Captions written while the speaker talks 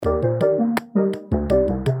All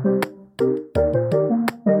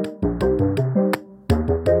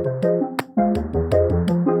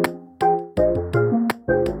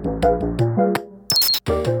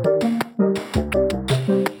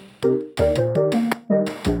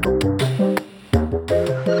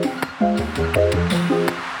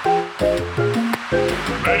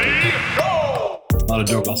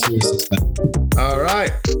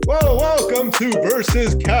right. Well, welcome to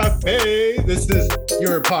Versus Cafe. This is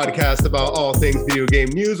your podcast about all things video game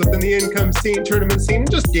news within the income scene, tournament scene,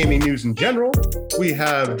 and just gaming news in general. We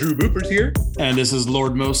have Drew Boopers here. And this is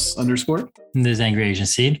Lord Most _ And there's Angry Asian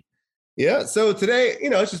Seed. Yeah. So today,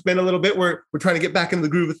 it's just been a little bit. We're trying to get back into the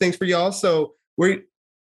groove of things for y'all. So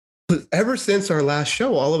ever since our last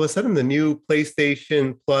show, all of a sudden the new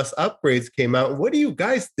PlayStation Plus upgrades came out. What do you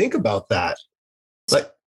guys think about that?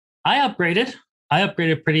 I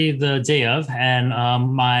upgraded pretty the day of, and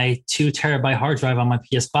my 2 terabyte hard drive on my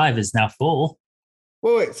PS5 is now full.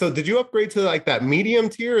 Wait. So did you upgrade to like that medium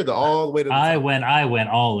tier or all the way to the I top? went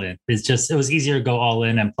all in. It was easier to go all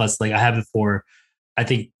in, and plus, like, I have it for, I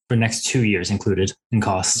think, for next 2 years included in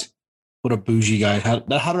cost. What a bougie guy. How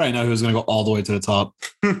did I know he was going to go all the way to the top?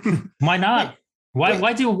 Why not?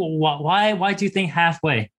 Why do you think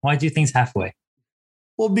halfway? Why do things halfway?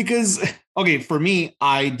 Well, because, okay, for me,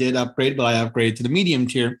 I did upgrade, but I upgraded to the medium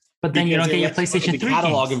tier. But then you don't get your PlayStation 3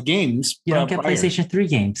 catalog games. Of games. You don't get PlayStation 3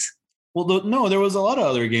 games. Well, no, there was a lot of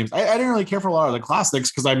other games. I didn't really care for a lot of the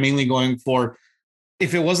classics because I'm mainly going for,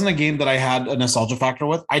 if it wasn't a game that I had a nostalgia factor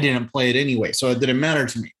with, I didn't play it anyway. So it didn't matter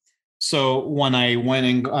to me. So when I went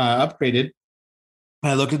and upgraded,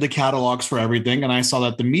 I looked at the catalogs for everything, and I saw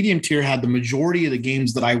that the medium tier had the majority of the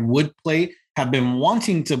games that I would play, have been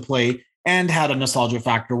wanting to play, and had a nostalgia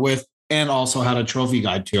factor with, and also had a trophy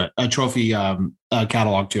guide to it, a trophy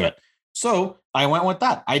catalog to it. So I went with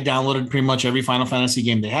that. I downloaded pretty much every Final Fantasy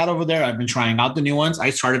game they had over there. I've been trying out the new ones.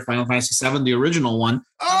 I started Final Fantasy VII, the original one.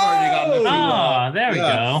 There we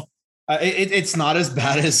go. It's not as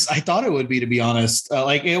bad as I thought it would be, to be honest.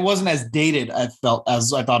 It wasn't as dated, I felt,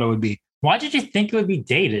 as I thought it would be. Why did you think it would be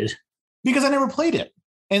dated? Because I never played it.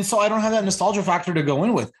 And so I don't have that nostalgia factor to go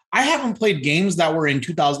in with. I haven't played games that were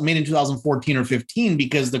made in 2014 or 15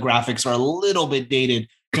 because the graphics are a little bit dated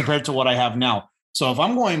compared to what I have now. So if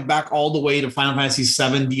I'm going back all the way to Final Fantasy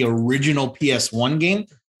VII, the original PS1 game,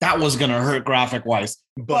 that was going to hurt graphic wise.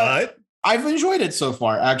 But I've enjoyed it so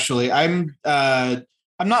far. Actually, I'm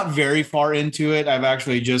not very far into it. I've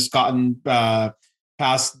actually just gotten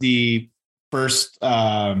past the first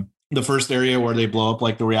area where they blow up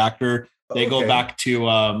like the reactor. They go back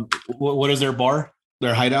to what is their bar?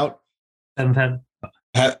 Their hideout? Seventh Heaven.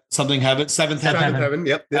 Seventh Heaven.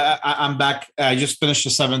 Yep. I'm back. I just finished the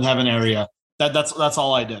Seventh Heaven area. That's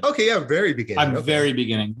all I did. Okay, yeah, very beginning. Very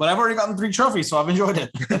beginning, but I've already gotten 3 trophies, so I've enjoyed it.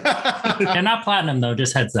 They're not platinum though.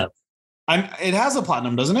 Just heads up. It has a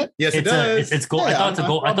platinum, doesn't it? Yes, it does. It's gold. I thought it's a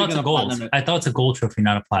gold. I thought it's a gold trophy,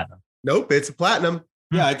 not a platinum. Nope, it's a platinum.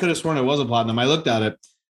 Yeah, I could have sworn it was a platinum. I looked at it.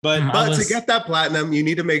 But to get that platinum, you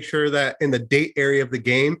need to make sure that in the date area of the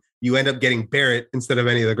game, you end up getting Barrett instead of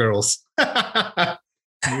any of the girls.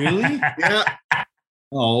 Really? Yeah.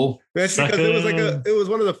 Oh, that's because it was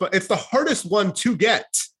one of the it's the hardest one to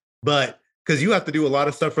get, but because you have to do a lot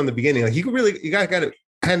of stuff from the beginning. Like you got to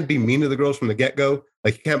kind of be mean to the girls from the get-go.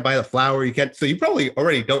 Like you can't buy the flower, so you probably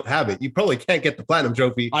already don't have it. You probably can't get the platinum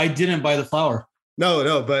trophy. I didn't buy the flower.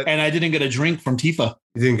 No, but and I didn't get a drink from Tifa.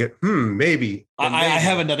 You didn't get maybe. I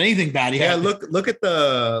haven't done anything bad yet. Yeah, look at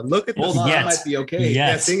the that might be okay.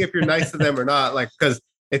 Yeah, seeing if you're nice to them or not. Like, because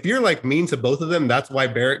if you're like mean to both of them, that's why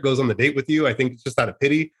Barrett goes on the date with you. I think it's just out of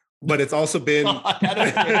pity. But it's also been. Do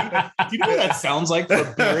you know what that sounds like for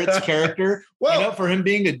Barrett's character? Well, for him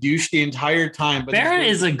being a douche the entire time. But Barrett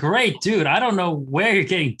is a great dude. I don't know where you're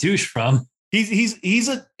getting douche from. He's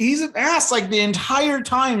an ass like the entire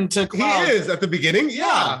time to Cloud. He is at the beginning.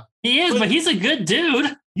 Yeah. He is, but he's a good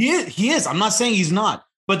dude. He is. I'm not saying he's not.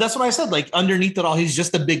 But that's what I said. Like underneath it all, he's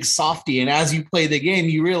just a big softy. And as you play the game,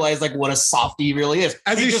 you realize like what a softy he really is.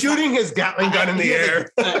 As he's shooting his Gatling gun in the air.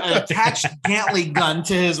 An attached Gatling gun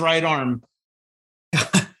to his right arm.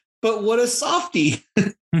 But what a softy.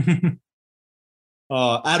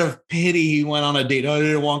 Out of pity, he went on a date. I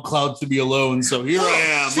didn't want Cloud to be alone, so here I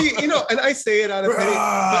am. See, and I say it out of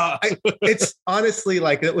pity, but it's honestly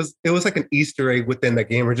like it was like an Easter egg within the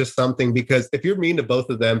game or just something, because if you're mean to both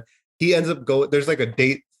of them, he ends up there's like a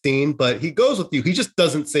date scene, but he goes with you. He just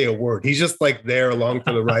doesn't say a word. He's just like there along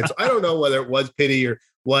for the ride. So I don't know whether it was pity or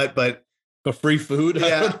what, but the free food.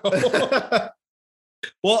 Yeah.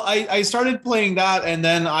 Well, I started playing that, and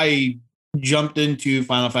then I jumped into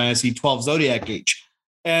Final Fantasy 12 Zodiac Age.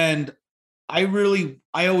 And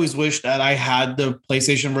I always wish that I had the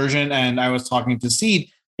PlayStation version, and I was talking to Seed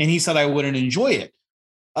and he said I wouldn't enjoy it.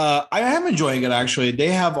 I am enjoying it, actually. They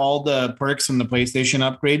have all the perks in the PlayStation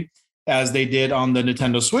upgrade as they did on the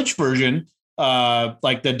Nintendo Switch version,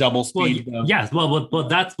 like the double speed.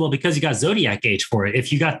 That's because you got Zodiac Age for it.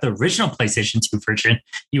 If you got the original PlayStation 2 version,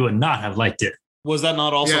 you would not have liked it. Was that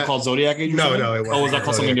not also called Zodiac Age? No, it wasn't. Oh, was that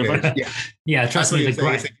called something different? Yeah, trust me. You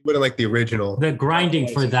wouldn't like the original. The grinding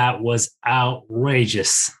for that was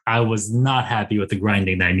outrageous. I was not happy with the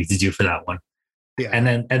grinding that I need to do for that one. Yeah.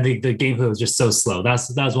 And the gameplay was just so slow. That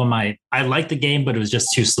was one of I liked the game, but it was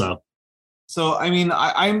just too slow. So I mean,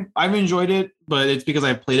 I've enjoyed it, but it's because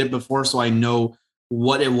I played it before, so I know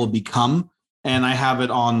what it will become, and I have it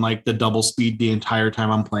on like the double speed the entire time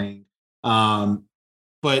I'm playing.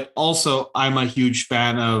 But also, I'm a huge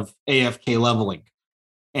fan of AFK leveling,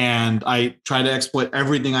 and I try to exploit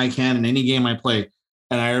everything I can in any game I play.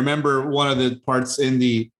 And I remember one of the parts in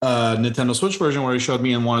the Nintendo Switch version where he showed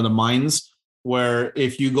me in one of the mines, where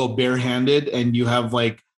if you go barehanded and you have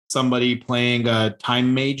like somebody playing a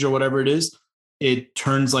time mage or whatever it is, it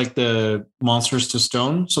turns like the monsters to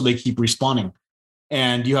stone, so they keep respawning.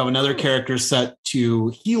 And you have another character set to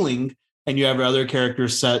healing, and you have other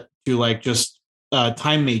characters set to like just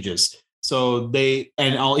time mages. So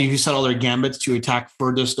if you set all their gambits to attack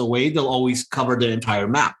furthest away, they'll always cover the entire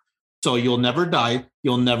map. So you'll never die,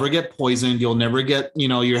 you'll never get poisoned, you'll never get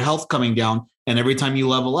your health coming down. And every time you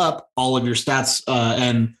level up, all of your stats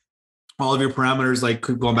and all of your parameters like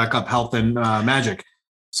keep going back up, health and magic.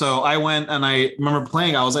 So I went and I remember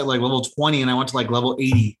playing. I was at like level 20, and I went to like level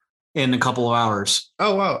 80 in a couple of hours.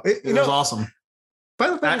 Oh wow, it was awesome.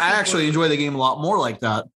 I actually enjoy the game a lot more like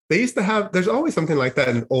that. They used to have. There's always something like that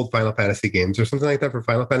in old Final Fantasy games, or something like that for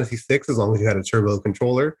Final Fantasy VI. As long as you had a turbo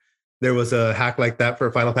controller, there was a hack like that for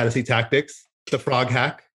Final Fantasy Tactics, the frog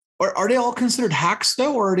hack. Are they all considered hacks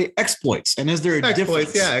though, or are they exploits? And is there a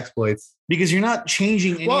difference? Yeah, exploits. Because you're not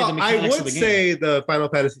changing any of the mechanics of the game. I would say the Final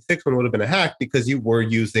Fantasy VI one would have been a hack because you were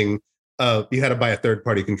using, you had to buy a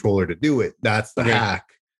third-party controller to do it. That's the hack.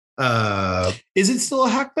 Is it still a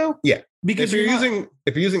hack though? Yeah, because if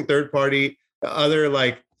you're using third-party, other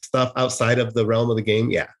like stuff outside of the realm of the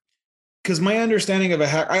game, yeah. Because my understanding of a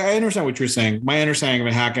hack, I understand what you're saying. My understanding of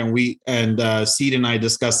a hack, and Seed and I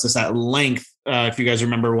discussed this at length. If you guys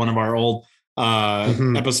remember one of our old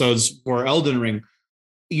episodes for Elden Ring,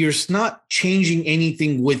 you're not changing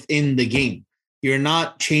anything within the game. You're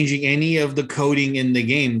not changing any of the coding in the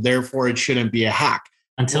game. Therefore, it shouldn't be a hack.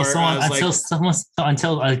 Until the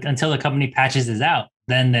company patches this out,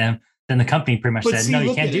 then the company pretty much said, no,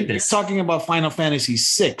 you can't do this. You're talking about Final Fantasy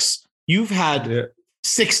VI. You've had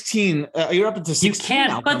 16. You're up to 16. You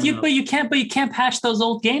can't, but you can't patch those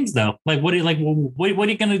old games though. Like what are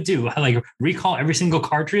you gonna do? Like recall every single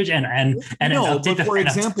cartridge and no, but for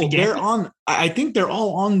example, they're on. I think they're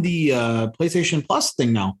all on the PlayStation Plus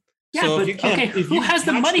thing now. Yeah, so but who has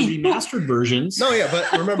the money? Remastered versions. No, yeah,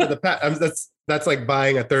 but remember that's like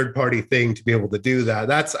buying a third party thing to be able to do that.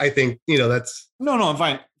 That's I think that's no.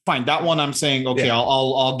 I'm fine. That one I'm saying okay. Yeah.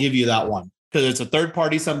 I'll give you that one because it's a third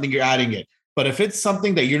party something you're adding it. But if it's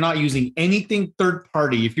something that you're not using anything third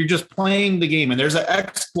party, if you're just playing the game and there's an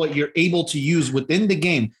exploit you're able to use within the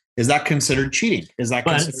game, is that considered cheating? Is that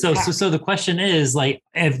so the question is like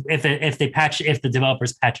if the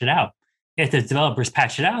developers patch it out. If the developers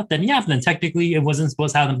patch it out, then yeah, then technically it wasn't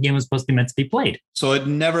supposed how the game was supposed to be meant to be played. So it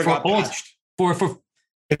never got patched.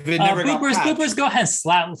 If it never Bloopers, go ahead and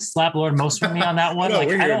slap Lord Most for me on that one.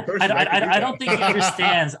 I don't think he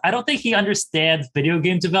understands. I don't think he understands video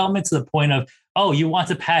game development to the point of, oh, you want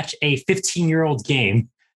to patch a 15-year-old game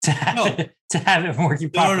to have it working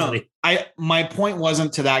properly. No. My point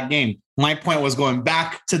wasn't to that game. My point was going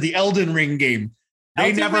back to the Elden Ring game.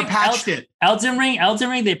 They never patched it. Elden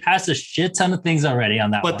Ring, they passed a shit ton of things already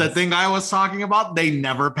on that one. But the thing I was talking about, they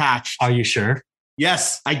never patched. Are you sure?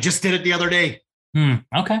 Yes, I just did it the other day.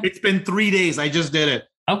 Okay. It's been 3 days. I just did it.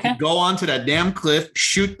 Okay. Go onto that damn cliff,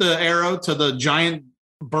 shoot the arrow to the giant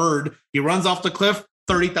bird. He runs off the cliff,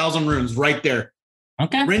 30,000 runes right there.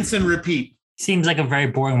 Okay. Rinse and repeat. Seems like a very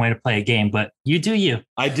boring way to play a game, but you do you.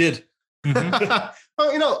 I did.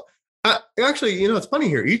 Oh, actually, it's funny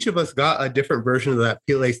here. Each of us got a different version of that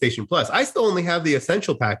PlayStation Plus. I still only have the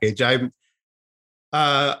essential package. I'm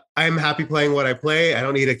happy playing what I play. I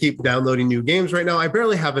don't need to keep downloading new games right now. I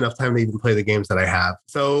barely have enough time to even play the games that I have.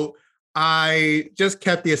 So I just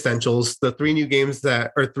kept the essentials, the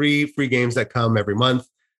 3 free games that come every month.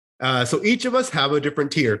 So each of us have a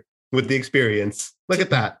different tier with the experience. Look at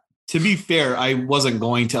that. To be fair, I wasn't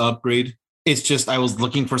going to upgrade. It's just I was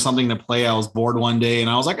looking for something to play. I was bored one day and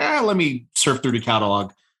I was like, let me surf through the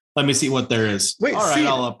catalog. Let me see what there is. Wait, all right,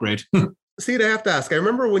 I'll upgrade. See, I have to ask. I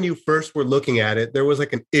remember when you first were looking at it, there was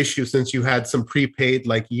like an issue since you had some prepaid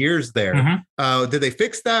like years there. Mm-hmm. Did they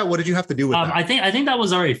fix that? What did you have to do with that? I think that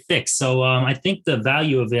was already fixed. So I think the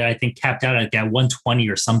value of it, I think capped out at 120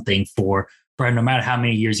 or something for no matter how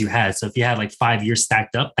many years you had. So if you had like 5 years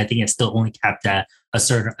stacked up, I think it's still only capped at a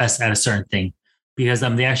certain thing, because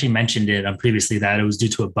they actually mentioned it previously that it was due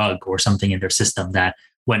to a bug or something in their system that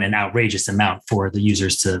went an outrageous amount for the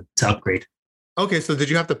users to upgrade. Okay, so did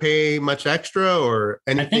you have to pay much extra or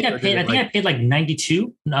anything? I paid like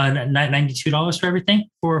 $92 for everything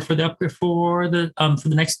for the upgrade for the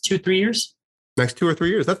next 2-3 years. Next 2 or 3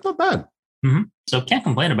 years, that's not bad. Mm-hmm. So can't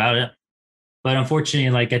complain about it. But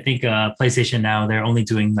unfortunately, like I think PlayStation now, they're only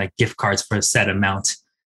doing like gift cards for a set amount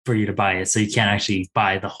for you to buy it, so you can't actually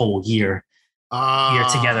buy the whole year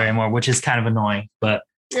together anymore, which is kind of annoying. But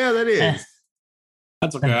yeah, that is.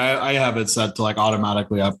 That's okay. I have it set to like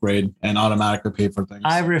automatically upgrade and automatically pay for things.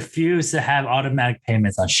 I refuse to have automatic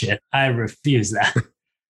payments on shit. I refuse that.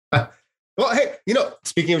 Well, hey,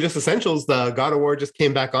 speaking of just essentials, the God of War just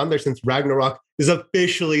came back on there since Ragnarok is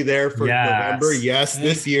officially there for November. Yes,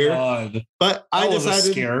 this year. God. But I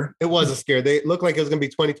decided it was a scare. They looked like it was going to be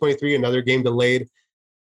 2023, another game delayed.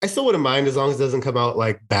 I still wouldn't mind as long as it doesn't come out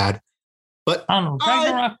like bad. But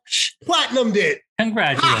I platinumed it.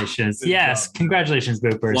 Congratulations. Yes. Congratulations,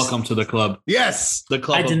 Boopers. Welcome to the club. Yes. The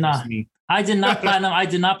club. I did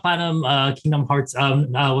not platinum Kingdom Hearts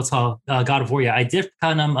God of War. Yeah, I did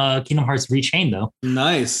platinum Kingdom Hearts Rechain though.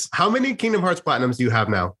 Nice. How many Kingdom Hearts platinums do you have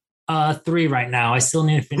now? 3 right now. I still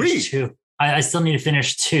need to finish 2. I still need to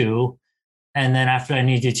finish 2. And then after I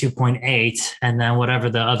need to do 2.8 and then whatever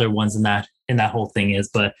the other ones in that whole thing is,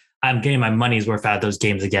 but I'm getting my money's worth out of those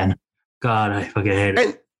games again. God, I fucking hate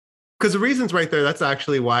it. Because the reason's right there. That's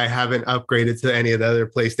actually why I haven't upgraded to any of the other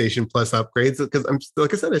PlayStation Plus upgrades. Because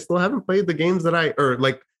like I said, I still haven't played the games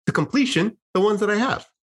to completion, the ones that I have.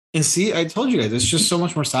 And see, I told you guys, it's just so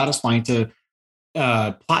much more satisfying to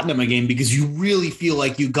platinum a game because you really feel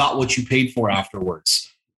like you got what you paid for afterwards.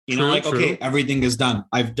 True. Okay, everything is done.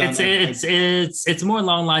 I've done. It's more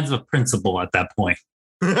along lines of a principle at that point.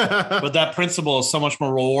 But that principle is so much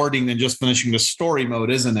more rewarding than just finishing the story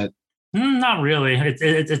mode, isn't it? Not really.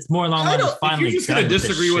 It's more along the lines of finally. You're just going to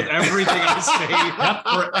disagree with everything I say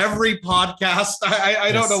for every podcast.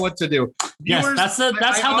 I don't know what to do. Yes, Viewers,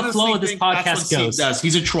 that's how the flow of this podcast goes.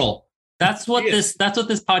 He's a troll. That's what this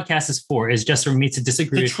podcast is for. Is just for me to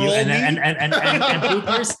disagree with you, and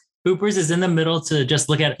Boopers is in the middle to just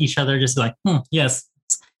look at each other, just like yes.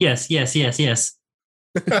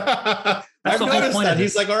 That's the whole point.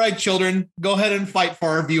 He's like, all right, children, go ahead and fight for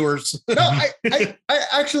our viewers. No, I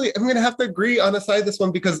actually, I'm going to have to agree on the side of this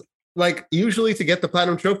one because like usually to get the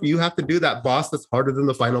platinum trophy, you have to do that boss that's harder than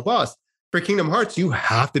the final boss. For Kingdom Hearts, you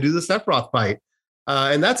have to do the Sephiroth fight.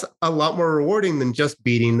 And that's a lot more rewarding than just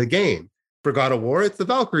beating the game. For God of War, it's the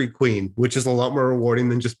Valkyrie Queen, which is a lot more rewarding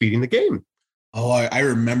than just beating the game. Oh, I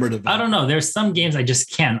remember the. I don't know. There's some games I just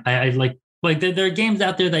can't. I like there are games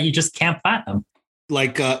out there that you just can't platinum.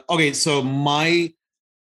 Like okay, so my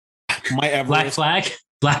Everest, Black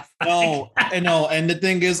Flag. No, and the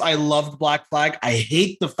thing is, I loved Black Flag. I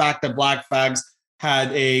hate the fact that Black Flags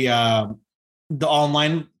had the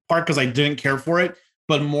online part because I didn't care for it.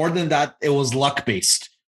 But more than that, it was luck based.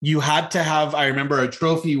 You had to have, I remember, a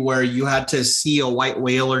trophy where you had to see a white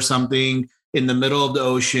whale or something in the middle of the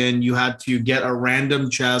ocean. You had to get a random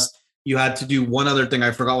chest. You had to do one other thing.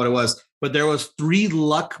 I forgot what it was. But there was 3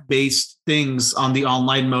 luck-based things on the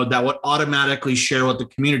online mode that would automatically share with the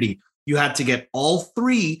community. You had to get all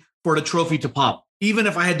 3 for the trophy to pop. Even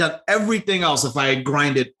if I had done everything else, if I had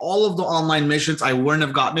grinded all of the online missions, I wouldn't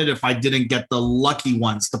have gotten it if I didn't get the lucky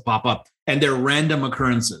ones to pop up. And they're random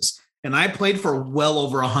occurrences. And I played for well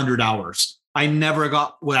over 100 hours. I never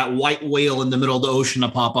got that white whale in the middle of the ocean to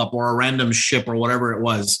pop up or a random ship or whatever it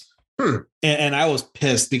was. And I was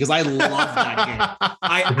pissed because I love that game.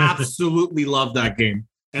 I absolutely love that game.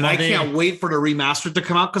 And I can't wait for the remaster to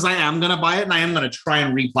come out because I am going to buy it and I am going to try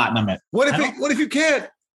and re-platinum it. What if you can't?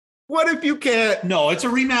 What if you can't? No, it's a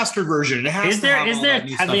remastered version. It has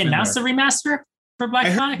have they announced a remaster for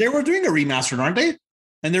Black Flag? They were doing a remaster, aren't they?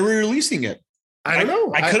 And they were releasing it. I don't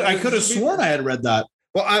know. I could have sworn I had read that.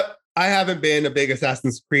 Well, I haven't been a big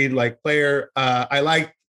Assassin's Creed player. I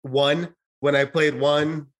liked 1 when I played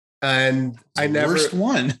 1. And worst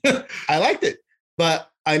one. I liked it,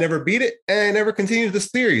 but I never beat it and I never continued the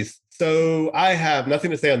series. So I have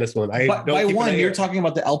nothing to say on this one. By 1, you're talking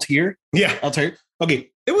about the Altair? Yeah. Altair.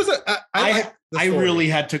 Okay. It was I really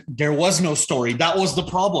had to, there was no story. That was the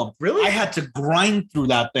problem. Really? I had to grind through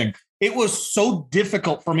that thing. It was so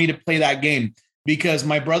difficult for me to play that game. because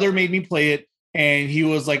my brother made me play it, and he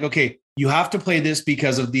was like, "Okay, you have to play this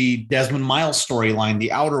because of the Desmond Miles storyline,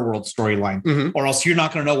 the Outer World storyline, or else you're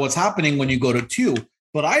not going to know what's happening when you go to 2."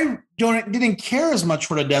 But I didn't care as much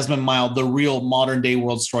for the Desmond Miles, the real modern day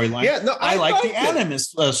world storyline. Yeah, no, I like the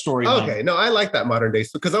Animus storyline. Okay, no, I like that modern day,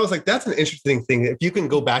 because I was like, that's an interesting thing. If you can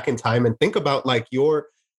go back in time and think about like your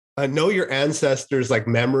know your ancestors' like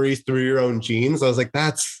memories through your own genes, I was like,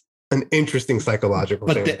 that's an interesting psychological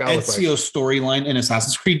thing. But the Ezio storyline in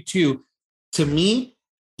Assassin's Creed 2, to me,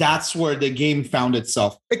 that's where the game found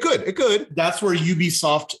itself. It could. That's where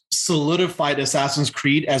Ubisoft solidified Assassin's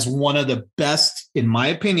Creed as one of the best, in my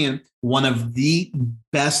opinion, one of the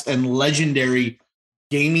best and legendary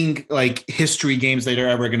gaming like history games that are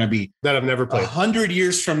ever going to be. That I've never played. 100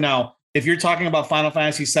 years from now, if you're talking about Final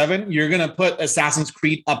Fantasy VII, you're going to put Assassin's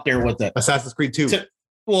Creed up there with it. Assassin's Creed 2.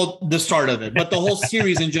 Well, the start of it, but the whole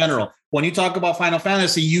series in general. When you talk about Final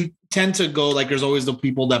Fantasy, you tend to go like there's always the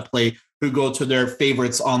people that play who go to their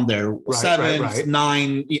favorites on there. 7,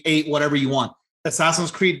 9, 8, whatever you want.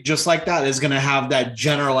 Assassin's Creed, just like that, is going to have that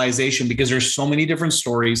generalization because there's so many different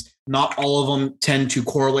stories. Not all of them tend to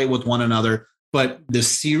correlate with one another, but the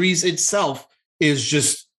series itself is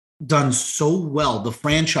just done so well. The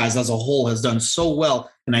franchise as a whole has done so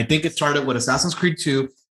well. And I think it started with Assassin's Creed 2,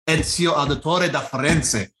 Ezio Auditore da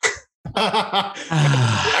Firenze.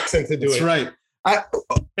 Accent to do That's it. Right.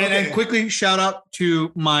 And quickly shout out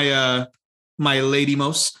to my my lady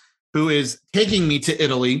Mos, who is taking me to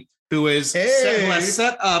Italy, who has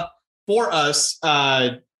set up for us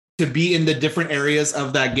to be in the different areas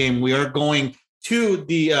of that game. We are going to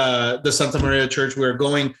the Santa Maria Church. We are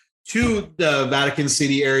going to the Vatican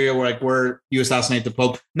City area where you assassinate the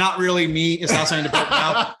Pope. Not really me assassinating the Pope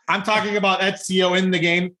now. I'm talking about Ezio in the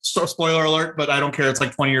game. So, spoiler alert, but I don't care. It's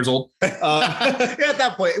like 20 years old. At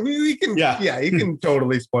that point, we can. Yeah, you can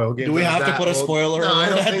totally spoil games. Do we have to put a spoiler? No, I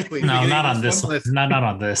don't think we. No, not on this one. Not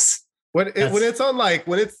on this. When it's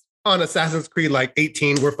on Assassin's Creed like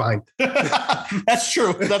 18, we're fine. That's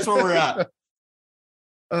true. That's where we're at.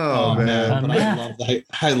 Oh man.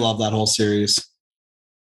 I love that whole series.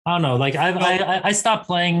 I don't know. Like I stopped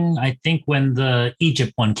playing, I think, when the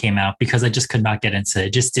Egypt one came out because I just could not get into it.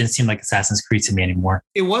 It just didn't seem like Assassin's Creed to me anymore.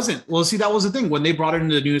 It wasn't. Well, see, that was the thing. When they brought it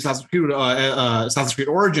into the new Assassin's Creed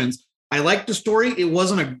Origins, I liked the story. It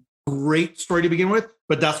wasn't a great story to begin with,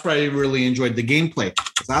 but that's where I really enjoyed the gameplay.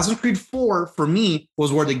 Assassin's Creed 4, for me,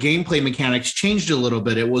 was where the gameplay mechanics changed a little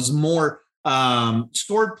bit. It was more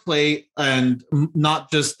sword play and not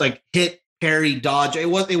just like hit, parry, dodge. It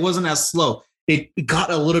wasn't as slow. It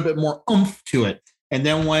got a little bit more oomph to it. And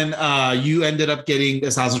then when you ended up getting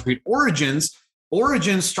Assassin's Creed Origins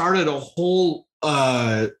started a whole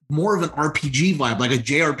more of an RPG vibe, like a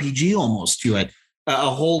JRPG almost to it. A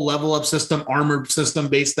whole level up system, armor system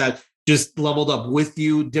based that just leveled up with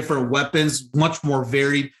you, different weapons, much more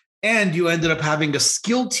varied. And you ended up having a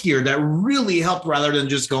skill tier that really helped rather than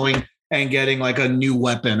just going and getting like a new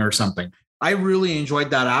weapon or something. I really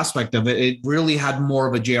enjoyed that aspect of it. It really had more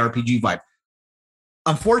of a JRPG vibe.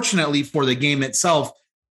 Unfortunately for the game itself,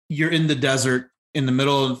 you're in the desert in the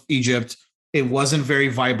middle of Egypt. It wasn't very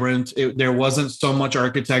vibrant. There wasn't so much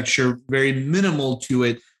architecture, very minimal to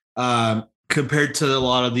it compared to a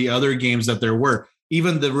lot of the other games that there were.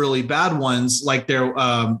 Even the really bad ones, like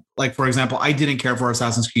for example, I didn't care for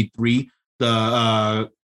Assassin's Creed 3, the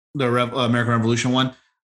American Revolution one,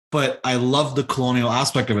 but I loved the colonial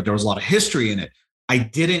aspect of it. There was a lot of history in it. I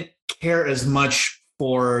didn't care as much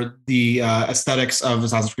for the aesthetics of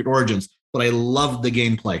Assassin's Creed Origins, but I loved the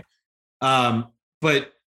gameplay.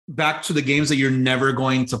 But back to the games that you're never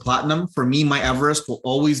going to platinum, for me, my Everest will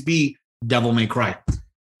always be Devil May Cry.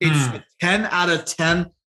 It's a 10 out of 10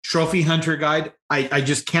 trophy hunter guide. I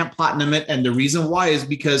just can't platinum it. And the reason why is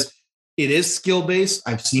because it is skill-based.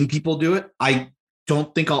 I've seen people do it. I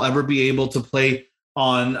don't think I'll ever be able to play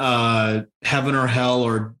on Heaven or Hell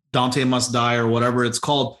or Dante Must Die or whatever it's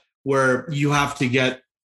called, where you have to get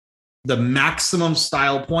the maximum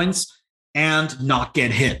style points and not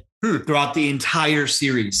get hit throughout the entire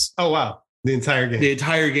series. Oh, wow. The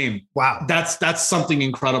entire game. Wow. That's something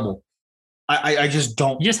incredible. I just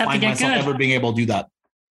don't find myself ever being able to do that.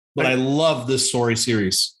 But I love this story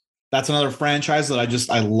series. That's another franchise that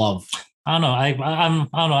I love. I don't know.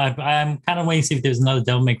 I'm kind of waiting to see if there's another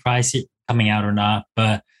Devil May Cry coming out or not,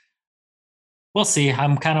 but we'll see.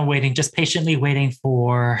 I'm kind of waiting, just patiently waiting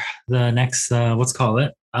for the next Valkyrie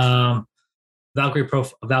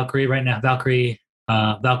right now. Valkyrie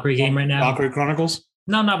game right now. Valkyrie Chronicles?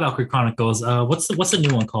 No, not Valkyrie Chronicles. What's the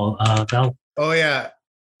new one called? Oh yeah,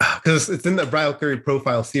 because it's in the Valkyrie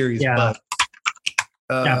Profile series. Yeah.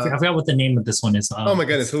 I forgot what the name of this one is. Oh my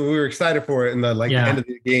goodness, we were excited for it in the end of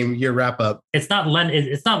the game year wrap up. It's not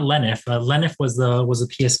It's not Lenif. Lenif was a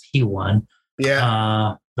PSP one.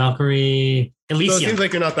 Yeah. Valkyrie Elysium. So it seems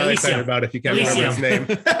like you're not that excited about it if you can't remember its name.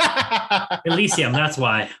 Elysium. That's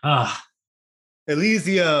why.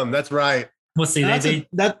 Elysium. That's right. We'll see.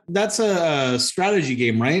 That's a strategy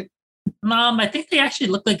game, right? I think they actually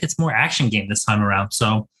look like it's more action game this time around.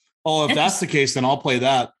 So. Oh, if that's the case, then I'll play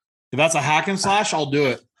that. If that's a hack and slash, I'll do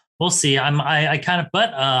it. We'll see.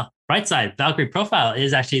 But right side, Valkyrie Profile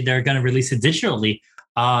is actually, they're going to release it digitally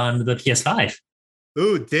on the PS5.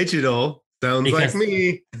 Ooh, digital. Sounds like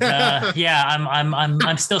me.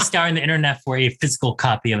 I'm still scouring the internet for a physical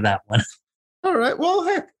copy of that one. All right. Well,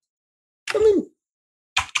 heck. I mean,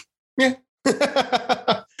 yeah.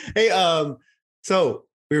 Hey, so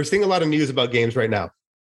we were seeing a lot of news about games right now.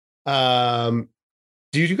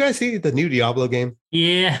 Did you guys see the new Diablo game?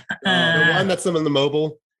 Yeah. The one that's on the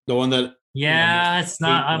mobile? The one that... Yeah, it's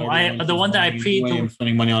not. The one that I I'm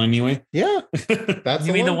spending money on anyway. Yeah. That's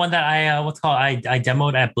you mean the one that I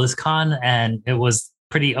demoed at BlizzCon, and it was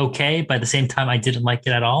pretty okay, but at the same time I didn't like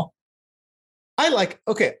it at all. I like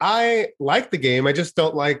the game. I just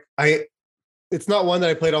don't like it's not one that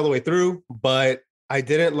I played all the way through, but I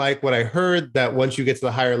didn't like what I heard that once you get to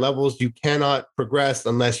the higher levels, you cannot progress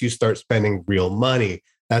unless you start spending real money.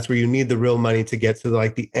 That's where you need the real money to get to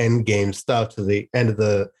like the end game stuff, to the end of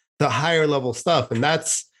the higher level stuff. And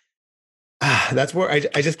that's where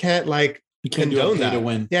I just can't you can't do a pay to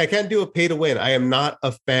win. Yeah, I can't do a pay to win. I am not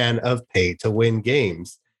a fan of pay to win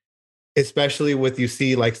games, especially with you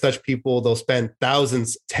see like such people, they'll spend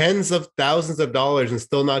thousands, tens of thousands of dollars and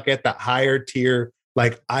still not get that higher tier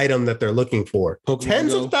like item that they're looking for. Pokemon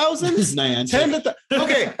tens Go. Of thousands?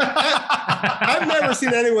 Okay. I've never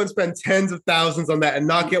seen anyone spend tens of thousands on that and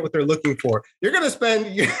not get what they're looking for. You're gonna spend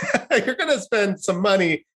some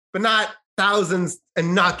money, but not thousands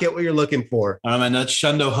and not get what you're looking for. I mean, that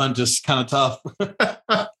Shundo hunt is kind of tough. I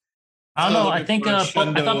don't know. I thought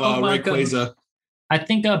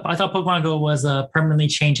Pokemon Go was permanently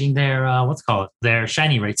changing their their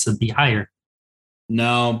shiny rates to be higher.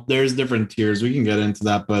 No, there's different tiers. We can get into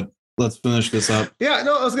that, but let's finish this up. Yeah,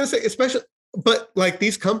 no, I was gonna say, especially, but like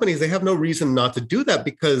these companies, they have no reason not to do that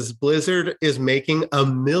because Blizzard is making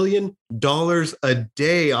 $1 million a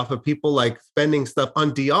day off of people like spending stuff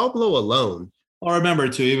on Diablo alone. Well, remember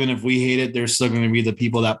too, even if we hate it, there's still going to be the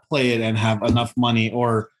people that play it and have enough money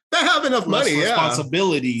or that have enough money,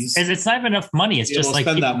 responsibilities. It's not even enough money. It's just like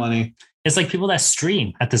spend that money. It's like people that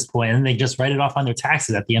stream at this point and they just write it off on their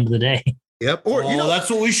taxes at the end of the day. Yep. Or that's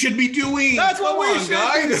what we should be doing. That's what we should,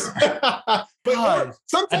 guys. But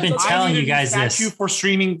I've been telling you guys this for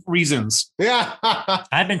streaming reasons. Yeah.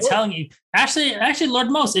 I've been telling you. Actually, Lord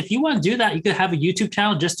Most, if you want to do that, you could have a YouTube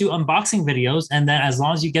channel, just do unboxing videos, and then as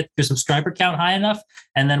long as you get your subscriber count high enough,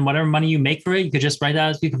 and then whatever money you make for it, you could just write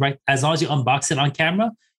that. You could write as long as you unbox it on camera.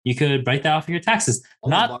 You could write that off of your taxes.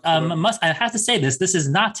 I have to say this. This is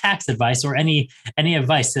not tax advice or any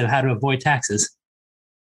advice to how to avoid taxes.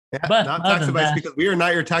 Yeah, but not tax advice because we are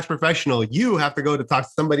not your tax professional. You have to go to talk to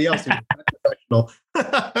somebody else who's a tax professional.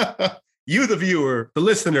 You, the viewer, the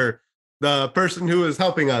listener, the person who is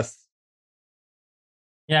helping us.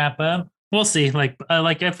 Yeah, but we'll see. Like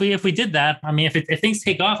if we did that, I mean, if things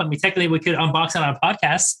take off, I mean, technically we could unbox it on a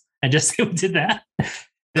podcast and just say we did that.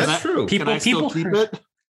 That's true. Can I still keep it?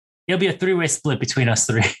 It'll be a 3-way split between us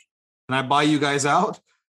three. Can I buy you guys out?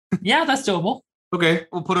 Yeah, that's doable. Okay,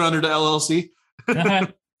 we'll put it under the LLC.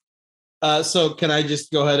 So can I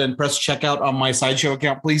just go ahead and press checkout on my Sideshow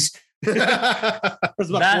account, please? That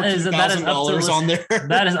is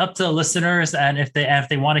up to the listeners, and if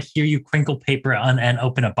they want to hear you crinkle paper and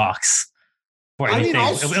open a box. I mean,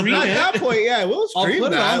 I'll stream at that point. Yeah, we'll stream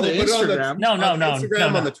that. On the Instagram. No,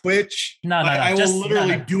 Instagram on the Twitch. No. I will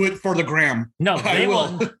literally do it for the gram. No, they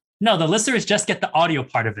will. No, the listeners just get the audio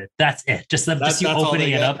part of it. That's it. Just you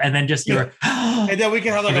opening it up, and then just your. And then we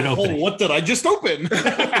can have like a whole. What did I just open?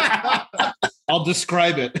 I'll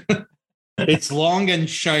describe it. It's long and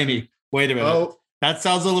shiny. Wait a minute. Oh. That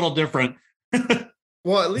sounds a little different.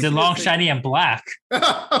 Well, at least is it long, shiny, and black?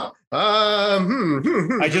 I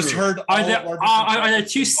just heard. Are there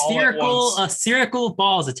two spherical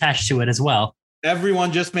balls attached to it as well?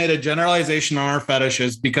 Everyone just made a generalization on our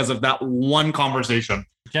fetishes because of that one conversation.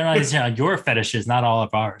 Generalization on your fetishes, not all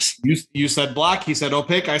of ours. You said black. He said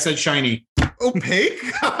opaque. I said shiny. Opaque?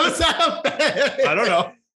 How's that? I don't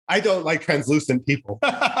know. I don't like translucent people.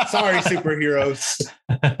 Sorry, superheroes.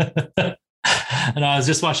 And I was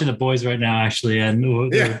just watching The Boys right now, actually, and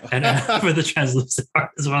for the translucent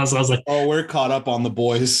part as well. So I was like, "Oh, we're caught up on The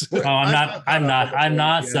Boys." Oh, I'm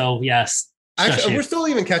not. So yes. Actually, we're still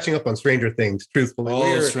even catching up on Stranger Things,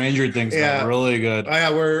 truthfully. Stranger Things got really good.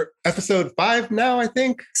 Yeah, we're episode 5 now, I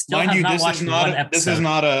think. Mind you, this is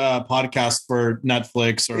not a podcast for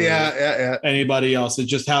Netflix or anybody else. It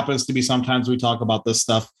just happens to be sometimes we talk about this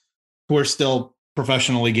stuff. We're still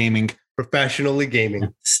professionally gaming. For 5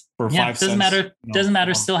 doesn't matter. Doesn't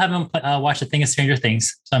matter. Still haven't watched a thing of Stranger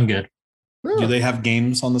Things, so I'm good. Do they have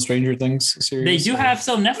games on the Stranger Things series? They do have.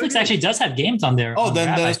 So Netflix actually does have games on there. Oh,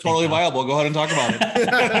 then it's totally viable. Go ahead and talk about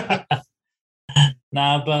it.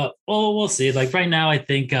 But we'll see. Like right now, I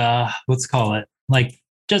think let's call it like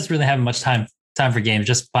just really having much time for games.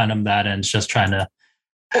 Just finding that and just trying to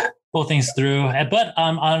pull things through. But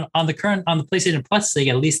on the PlayStation Plus thing,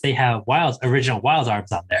 at least they have original Wild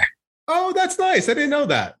Arms on there. Oh, that's nice. I didn't know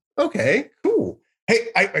that. Okay, cool. Hey,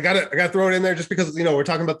 I gotta throw it in there just because we're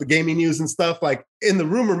talking about the gaming news and stuff. Like in the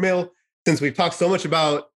rumor mill, since we've talked so much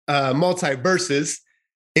about multiverses,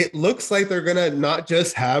 it looks like they're gonna not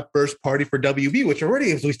just have first party for WB, which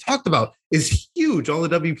already, as we've talked about, is huge. All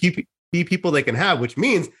the WB people they can have, which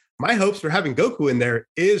means my hopes for having Goku in there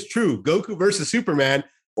is true. Goku versus Superman,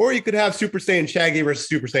 or you could have Super Saiyan Shaggy versus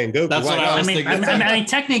Super Saiyan Goku. That's what I was thinking. I mean,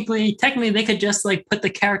 technically, they could just like put the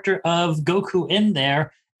character of Goku in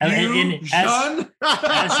there. No. They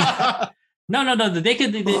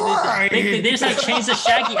could. They just like change the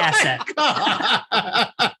Shaggy asset.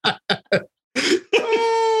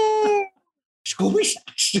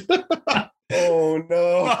 Oh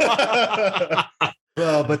no!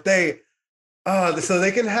 Well, but so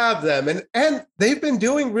they can have them, and they've been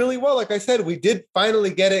doing really well. Like I said, we did finally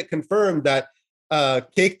get it confirmed that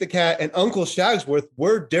Cake the Cat and Uncle Shagsworth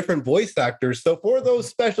were different voice actors. So for those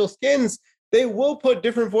special skins, they will put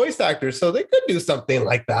different voice actors, so they could do something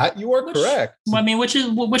like that. You are correct. I mean, which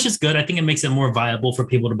is good. I think it makes it more viable for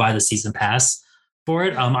people to buy the season pass for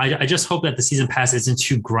it. I just hope that the season pass isn't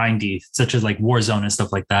too grindy, such as like Warzone and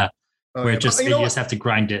stuff like that, where you just have to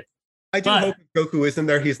grind it. I do hope Goku is in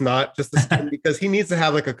there. He's not just a skin because he needs to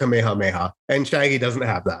have like a Kamehameha, and Shaggy doesn't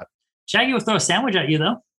have that. Shaggy will throw a sandwich at you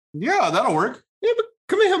though. Yeah, that'll work. Yeah, but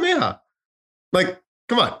Kamehameha, like,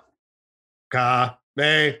 come on,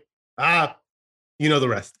 Kamehameha. You know the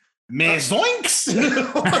rest. Zoinks!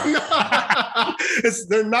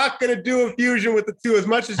 They're not going to do a fusion with the two as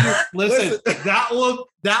much as you listen. That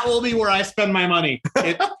will be where I spend my money.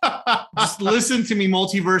 Just listen to me,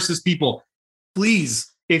 multiverses people.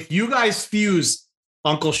 Please, if you guys fuse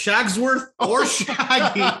Uncle Shagsworth or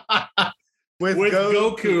Shaggy with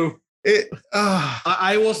Goku,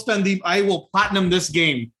 I will platinum this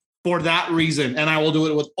game for that reason, and I will do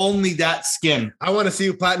it with only that skin. I want to see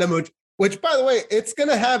you platinum. Which, by the way, it's going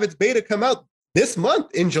to have its beta come out this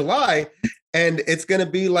month in July, and it's going to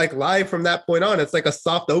be like live from that point on. It's like a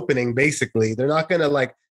soft opening, basically. They're not going to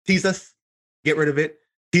like tease us, get rid of it,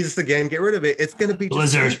 tease us again, get rid of it. It's going to be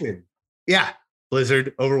just Blizzard. Yeah,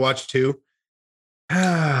 Blizzard, Overwatch 2.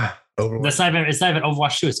 Overwatch. It's not even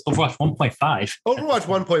Overwatch 2. It's Overwatch 1.5. Overwatch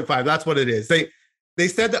 1.5. That's what it is. They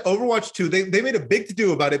said that Overwatch 2, they made a big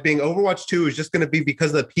to-do about it being Overwatch 2 is just going to be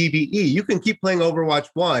because of the PvE. You can keep playing Overwatch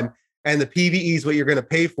 1, and the PvE is what you're going to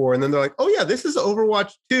pay for. And then they're like, oh, yeah, this is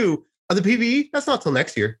Overwatch 2. The PvE, that's not till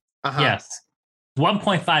next year. Yes.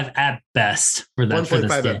 1.5 at best for that.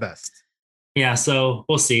 1.5 at best. Yeah, so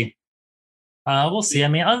we'll see. We'll see. I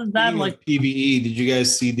mean, other than that, like PvE, did you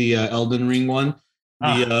guys see the Elden Ring one?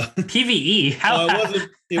 PvE? How?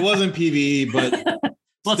 It wasn't PvE, but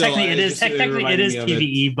well, still, technically it is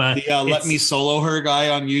PvE, but the Let Me Solo Her guy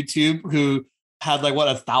on YouTube who had like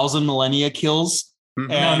 1,000 millennia kills.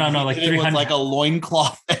 Mm-hmm. No, like 300. With like a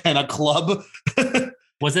loincloth and a club.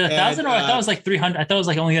 Was it 1,000 or I thought it was like 300? I thought it was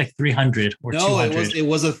like only like 300 or 200. It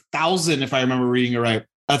was 1,000 if I remember reading it right.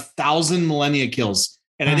 1,000 millennia kills,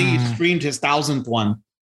 and I think he streamed his 1,000th one.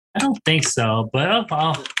 I don't think so, but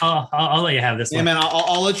I'll let you have this one. Yeah, man,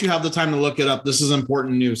 I'll let you have the time to look it up. This is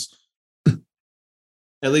important news,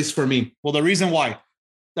 at least for me. Well, the reason why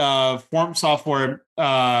Form Software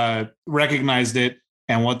recognized it.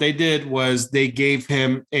 And what they did was they gave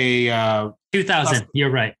him a 2,000.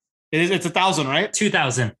 You're right. It's 1,000, right?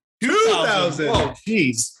 2,000. 2,000. Oh,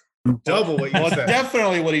 jeez. Double what you said.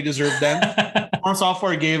 Definitely what he deserved then. Form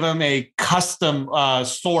Software gave him a custom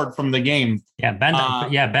sword from the game. Yeah,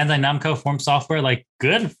 Bandai Namco, Form Software, like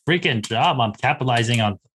good freaking job on capitalizing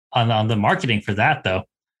on the marketing for that, though.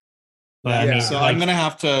 But yeah, I'm gonna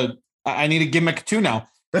have to. I need a gimmick too now.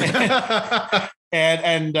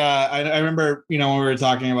 And I remember, when we were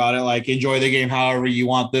talking about it, like enjoy the game however you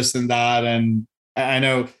want, this and that. And I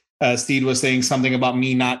know Steve was saying something about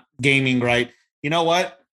me not gaming right. You know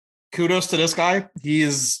what? Kudos to this guy. He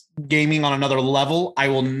is gaming on another level. I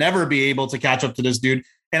will never be able to catch up to this dude.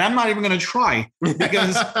 And I'm not even going to try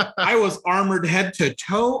because I was armored head to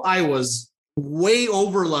toe. I was way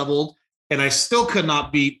over leveled, and I still could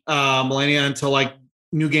not beat Millennia until like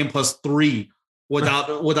New Game Plus 3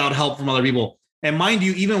 without help from other people. And mind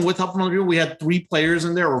you, even with help from other people, we had 3 players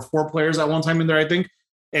in there or 4 players at one time in there, I think.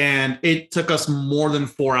 And it took us more than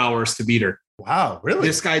 4 hours to beat her. Wow, really?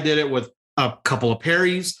 This guy did it with a couple of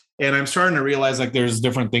parries. And I'm starting to realize like there's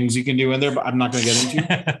different things you can do in there, but I'm not going to get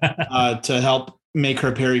into to help make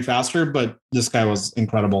her parry faster. But this guy was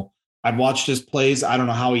incredible. I've watched his plays. I don't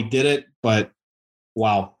know how he did it, but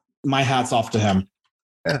wow, my hat's off to him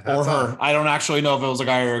or her. I don't actually know if it was a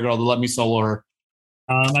guy or a girl to let me solo her.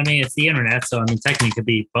 I mean, it's the internet, so I mean, technically it could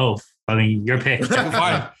be both. I mean, your pick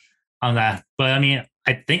fine on that. But I mean,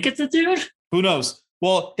 I think it's a dude. Who knows?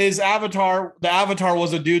 Well, the avatar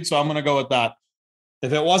was a dude, so I'm going to go with that.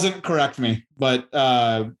 If it wasn't, correct me. But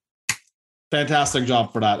fantastic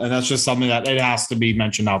job for that. And that's just something that it has to be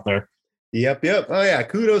mentioned out there. Yep. Oh, yeah.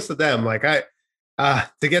 Kudos to them. Like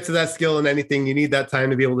to get to that skill in anything, you need that time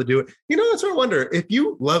to be able to do it. You know, I sort of wonder, if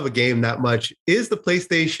you love a game that much, is the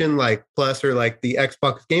PlayStation like Plus or like the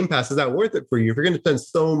Xbox Game Pass, is that worth it for you if you're going to spend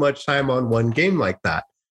so much time on one game like that?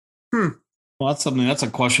 Well, that's a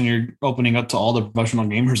question you're opening up to all the professional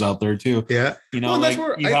gamers out there too. Yeah. You know, like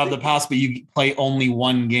you have the pass, but you play only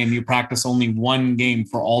one game. You practice only one game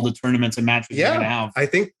for all the tournaments and matches you're going to have. I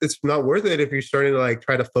think it's not worth it if you're starting to like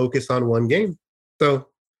try to focus on one game. So,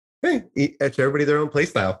 hey, it's everybody their own play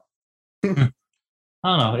style. I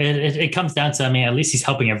don't know. It comes down to, I mean, at least he's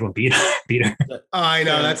helping everyone beat her. I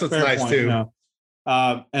know. That's what's nice point, too. You know?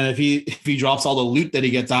 And if he drops all the loot that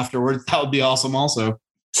he gets afterwards, that would be awesome also.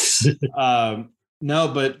 No,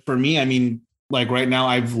 but for me, I mean, like right now,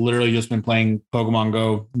 I've literally just been playing Pokemon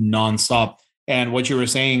Go nonstop. And what you were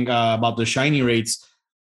saying about the shiny rates,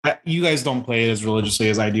 you guys don't play it as religiously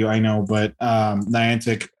as I do, I know, but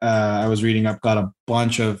Niantic, I was reading up, got a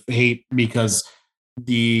bunch of hate because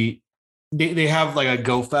they have like a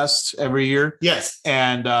Go Fest every year. Yes.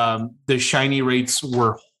 And the shiny rates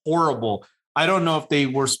were horrible. I don't know if they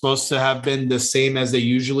were supposed to have been the same as they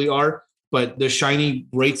usually are, but the shiny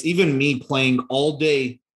rates, even me playing all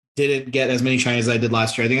day, didn't get as many shinies as I did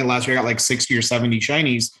last year. I think last year I got like 60 or 70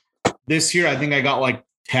 shinies. This year, I think I got like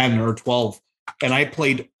 10 or 12, and I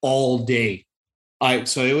played all day.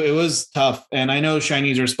 So it was tough. And I know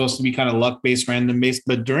shinies are supposed to be kind of luck-based, random-based,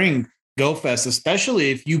 but during Go Fest,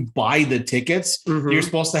 especially if you buy the tickets, you're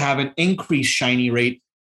supposed to have an increased shiny rate.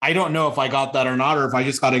 I don't know if I got that or not, or if I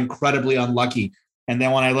just got incredibly unlucky. And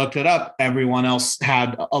then when I looked it up, not everyone else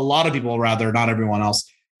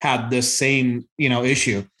had the same,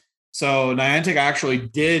 issue. So Niantic actually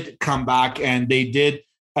did come back and they did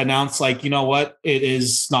announce like, you know what, it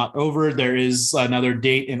is not over. There is another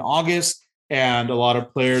date in August, and a lot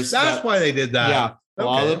of players. That's why they did that. Yeah. A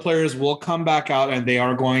lot of the players will come back out and they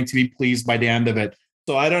are going to be pleased by the end of it.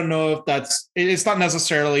 So I don't know if it's not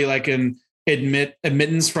necessarily like an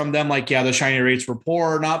admittance from them, like, yeah, the shiny rates were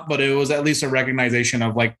poor or not, but it was at least a recognition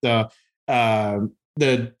of like the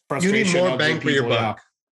frustration. You need more bang for your buck. Yeah.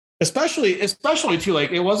 Especially too,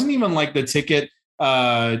 like it wasn't even like the ticket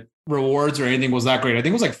rewards or anything was that great. I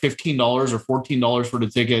think it was like $15 or $14 for the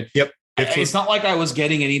ticket. Yep. It's not like I was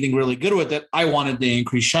getting anything really good with it. I wanted the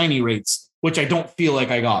increased shiny rates, which I don't feel like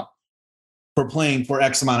I got for playing for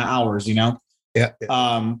X amount of hours, Yeah.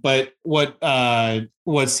 But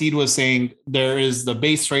what Seed was saying, there is the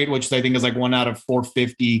base rate, which I think is like 1 out of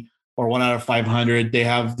 450 or 1 out of 500. They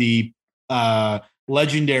have the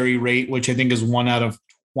legendary rate, which I think is 1 out of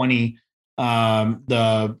 20.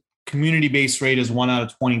 The community base rate is 1 out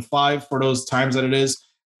of 25 for those times that it is.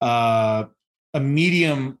 A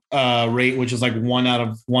medium rate, which is like 1 out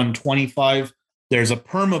of 125. There's a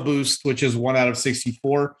perma boost, which is 1 out of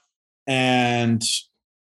 64. And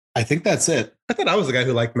I think that's it. I thought I was the guy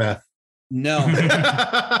who liked math. No,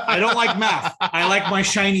 I don't like math. I like my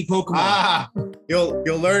shiny Pokemon. You'll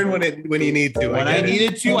learn when you need to. When I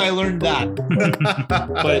needed to, I learned that,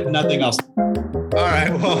 but nothing else. All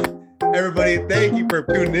right. Well, everybody, thank you for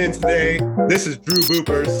tuning in today. This is Drew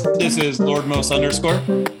Boopers. This is Lord Most _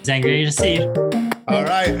 Zangry to Seed. All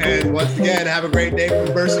right, and once again, have a great day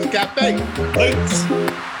from Burson Cafe. Thanks.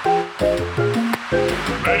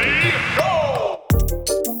 Ready, go!